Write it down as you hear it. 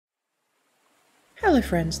Hello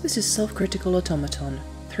friends, this is Self-Critical Automaton.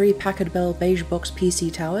 3 Packard Bell beige box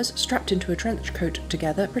PC towers strapped into a trench coat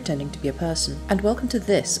together pretending to be a person. And welcome to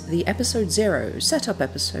this, the episode 0, setup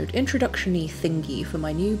episode, introduction-y thingy for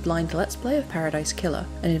my new blind let's play of Paradise Killer,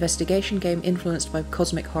 an investigation game influenced by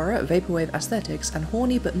cosmic horror, vaporwave aesthetics, and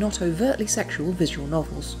horny but not overtly sexual visual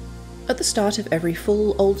novels. At the start of every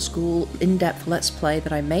full, old-school, in-depth Let's Play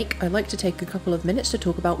that I make, I like to take a couple of minutes to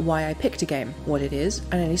talk about why I picked a game, what it is,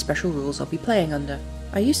 and any special rules I'll be playing under.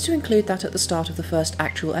 I used to include that at the start of the first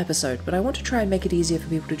actual episode, but I want to try and make it easier for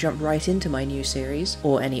people to jump right into my new series,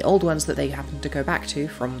 or any old ones that they happen to go back to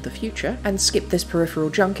from the future, and skip this peripheral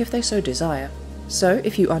junk if they so desire. So,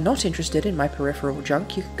 if you are not interested in my peripheral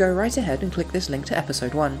junk, you can go right ahead and click this link to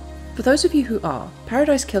episode 1. For those of you who are,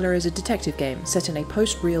 Paradise Killer is a detective game set in a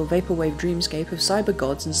post-real vaporwave dreamscape of cyber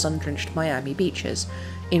gods and sun-drenched Miami beaches,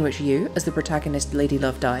 in which you, as the protagonist Lady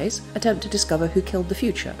Love Dies, attempt to discover who killed the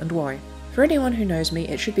future and why. For anyone who knows me,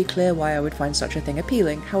 it should be clear why I would find such a thing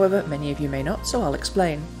appealing, however, many of you may not, so I'll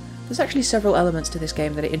explain. There's actually several elements to this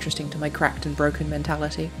game that are interesting to my cracked and broken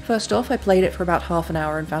mentality. First off, I played it for about half an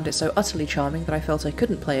hour and found it so utterly charming that I felt I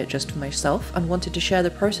couldn't play it just for myself, and wanted to share the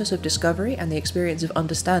process of discovery and the experience of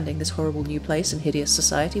understanding this horrible new place and hideous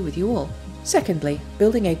society with you all. Secondly,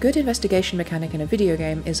 building a good investigation mechanic in a video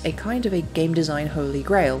game is a kind of a game design holy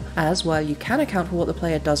grail, as while you can account for what the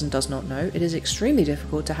player does and does not know, it is extremely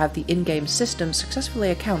difficult to have the in-game system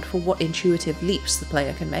successfully account for what intuitive leaps the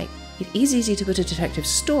player can make. It is easy to put a detective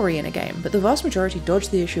story in a game, but the vast majority dodge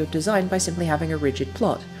the issue of design by simply having a rigid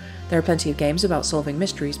plot. There are plenty of games about solving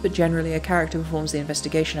mysteries, but generally a character performs the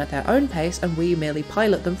investigation at their own pace and we merely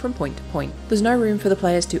pilot them from point to point. There's no room for the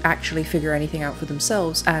players to actually figure anything out for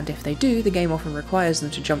themselves, and if they do, the game often requires them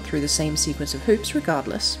to jump through the same sequence of hoops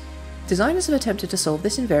regardless. Designers have attempted to solve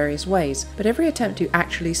this in various ways, but every attempt to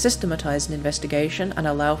actually systematize an investigation and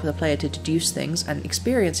allow for the player to deduce things and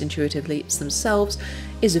experience intuitive leaps themselves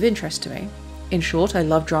is of interest to me. In short, I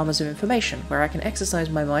love dramas of information, where I can exercise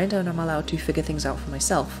my mind and I'm allowed to figure things out for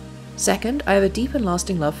myself. Second, I have a deep and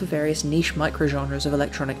lasting love for various niche microgenres of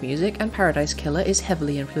electronic music, and Paradise Killer is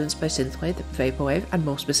heavily influenced by synthwave, vaporwave, and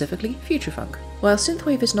more specifically, future funk. While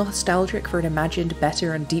synthwave is nostalgic for an imagined,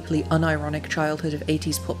 better, and deeply unironic childhood of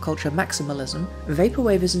 80s pop culture maximalism,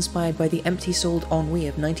 vaporwave is inspired by the empty-souled ennui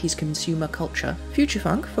of 90s consumer culture. Future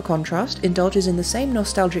funk, for contrast, indulges in the same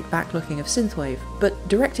nostalgic backlooking of synthwave, but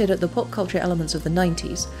directed at the pop culture elements of the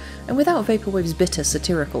 90s, and without vaporwave's bitter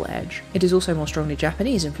satirical edge. It is also more strongly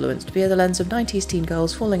Japanese influenced via the lens of 90s teen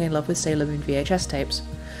girls falling in love with Sailor Moon VHS tapes.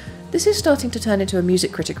 This is starting to turn into a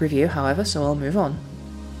music critic review, however, so I'll move on.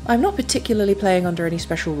 I'm not particularly playing under any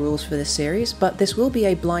special rules for this series, but this will be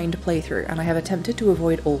a blind playthrough, and I have attempted to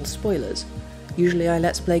avoid all spoilers. Usually I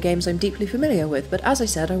let's play games I'm deeply familiar with, but as I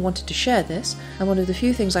said, I wanted to share this, and one of the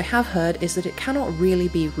few things I have heard is that it cannot really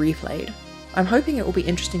be replayed. I'm hoping it will be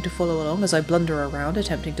interesting to follow along as I blunder around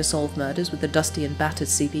attempting to solve murders with the dusty and battered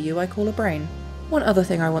CPU I call a brain. One other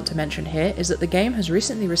thing I want to mention here is that the game has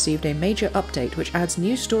recently received a major update which adds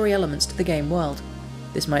new story elements to the game world.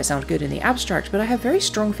 This might sound good in the abstract, but I have very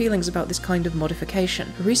strong feelings about this kind of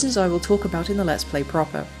modification, for reasons I will talk about in the Let's Play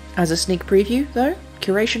proper. As a sneak preview, though,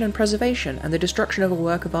 curation and preservation, and the destruction of a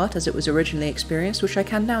work of art as it was originally experienced, which I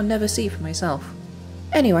can now never see for myself.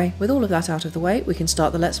 Anyway, with all of that out of the way, we can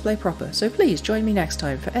start the Let's Play proper, so please join me next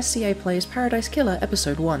time for SCA Plays Paradise Killer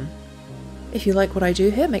Episode 1. If you like what I do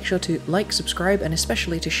here, make sure to like, subscribe, and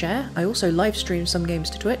especially to share. I also live stream some games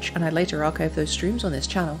to Twitch, and I later archive those streams on this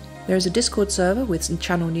channel. There is a Discord server with some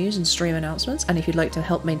channel news and stream announcements, and if you'd like to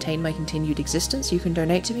help maintain my continued existence, you can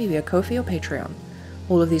donate to me via Ko-fi or Patreon.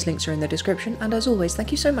 All of these links are in the description, and as always,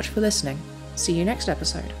 thank you so much for listening. See you next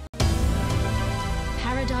episode.